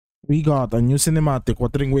We got a new cinematic,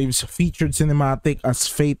 Wuthering Waves featured cinematic as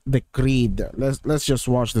Fate Decreed. Let's just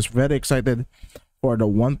watch this. Very excited for the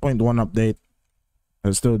 1.1 update.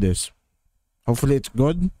 Let's do this. Hopefully it's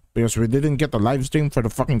good because we didn't get a live stream for the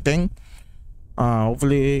fucking thing.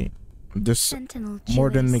 Hopefully this more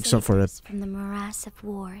than makes up for it. From the morass of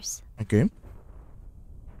wars. Okay.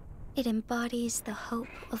 It embodies the hope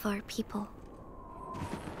of our people.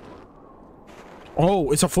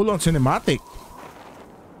 Oh, it's a full-on cinematic.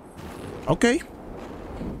 Okay.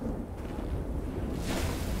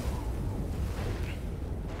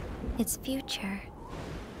 Its future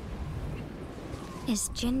is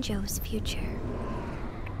Jinzhou's future.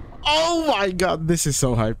 Oh my god, this is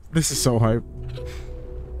so hype. This is so hype.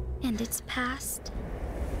 And its past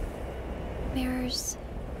mirrors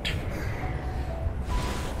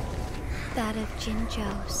that of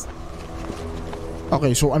Jinzhou's.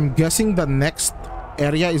 Okay, so I'm guessing the next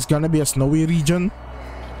area is gonna be a snowy region.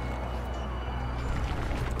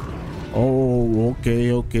 Oh,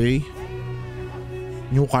 okay, okay.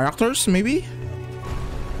 New characters, maybe?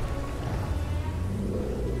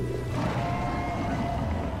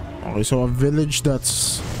 Okay, so a village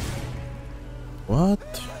that's... What?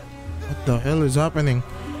 What the hell is happening?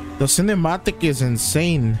 The cinematic is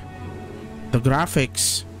insane. The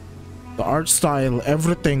graphics, the art style,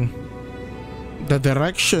 everything. The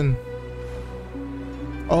direction.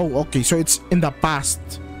 Oh, okay, so it's in the past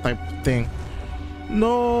type thing.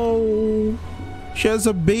 No, she has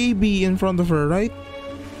a baby in front of her, right?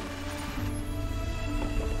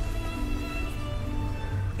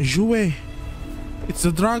 Jouet, it's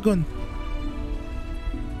the dragon.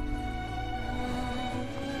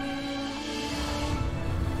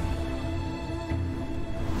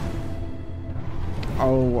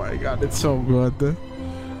 Oh my god, it's so good.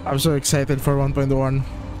 I'm so excited for 1.1.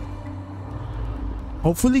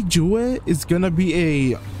 Hopefully Jouet is gonna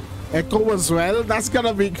be a Echo as well. That's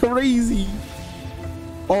gonna be crazy.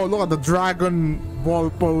 Oh, look at the Dragon Ball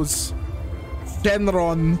pose.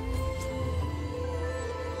 Shenron.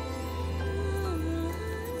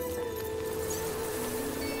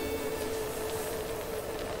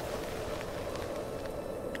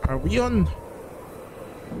 Are we on?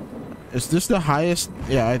 Is this the highest?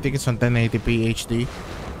 Yeah, I think it's on 1080p HD.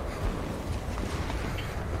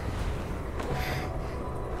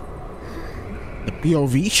 The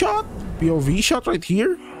POV shot? POV shot right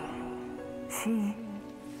here?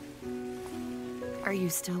 Are you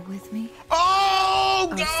still with me?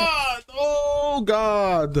 Oh god! Oh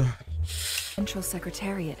god! Central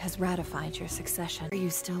Secretariat has ratified your succession. Are you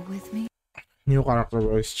still with me? New character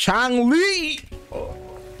voice. Chang-Li! Oh.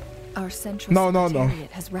 Our Central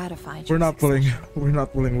Secretariat has ratified your We're not pulling. We're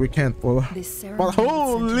not pulling. We can't pull. This ceremony But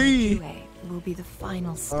holy! will be the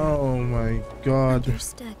final step. Oh my god.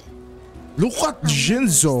 Understood. Look at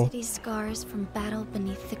Jinzo. These scars from battle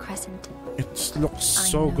beneath the crescent. It looks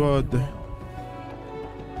so good.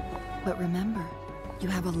 But remember, you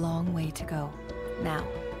have a long way to go. Now,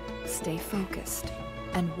 stay focused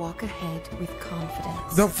and walk ahead with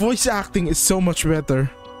confidence. The voice acting is so much better.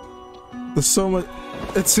 The so much.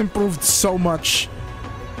 It's improved so much.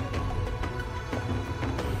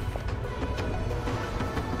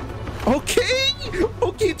 Okay.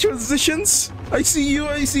 Okay, transitions. I see you.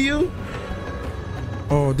 I see you.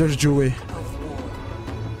 Oh, there's Jouet. Of war.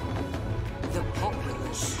 The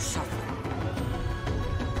populace suffer.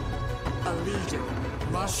 A leader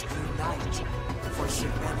must unite for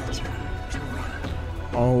humanity to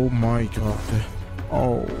reign. Oh my god.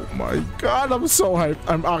 Oh my god, I'm so hyped.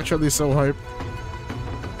 I'm actually so hyped.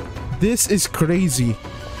 This is crazy.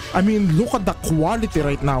 I mean, look at the quality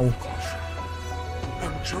right now.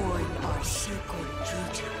 And join our sacred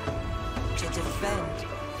duty to defend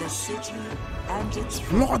the city and its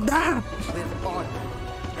people. Look at that. With honor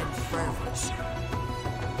and fervency.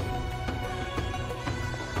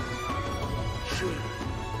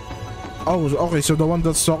 Oh, okay, so the one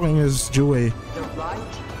that's talking is Jouet. The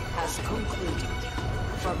rite has concluded.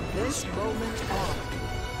 From this moment on,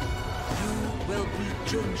 you will be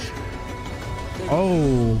Jinzhou,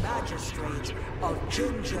 the magistrate of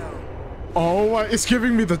Jinzhou. Oh, it's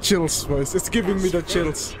giving me the chills, boys. It's giving me the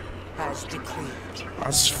chills. Has decreed.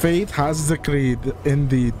 As fate has decreed,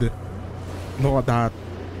 indeed. Look at that.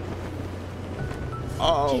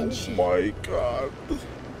 Oh Jinzhou my god.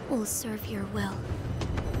 will serve your will.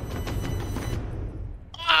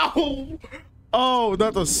 Ow! Oh,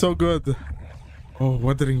 that was so good. Oh,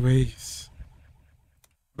 Wuthering Waves.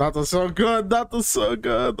 That was so good. That was so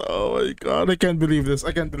good. Oh my god, I can't believe this.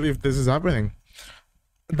 I can't believe this is happening.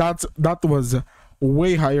 That was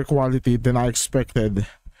way higher quality than I expected.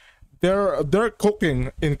 They're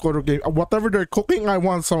cooking in Kodo game. Whatever they're cooking, I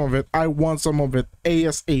want some of it. I want some of it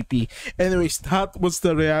ASAP. Anyways, that was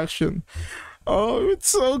the reaction. Oh, it's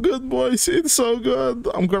so good, boys. It's so good.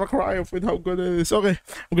 I'm gonna cry with how good it is. Okay,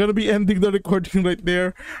 I'm gonna be ending the recording right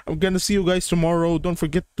there. I'm gonna see you guys tomorrow. Don't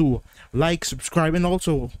forget to like, subscribe, and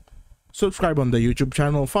also subscribe on the YouTube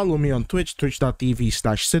channel. Follow me on Twitch,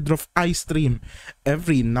 twitch.tv/Sidrof. I stream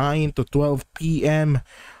every 9 to 12 p.m.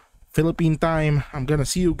 Philippine time. I'm gonna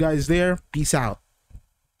see you guys there. Peace out.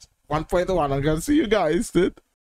 1.1. I'm gonna see you guys, dude.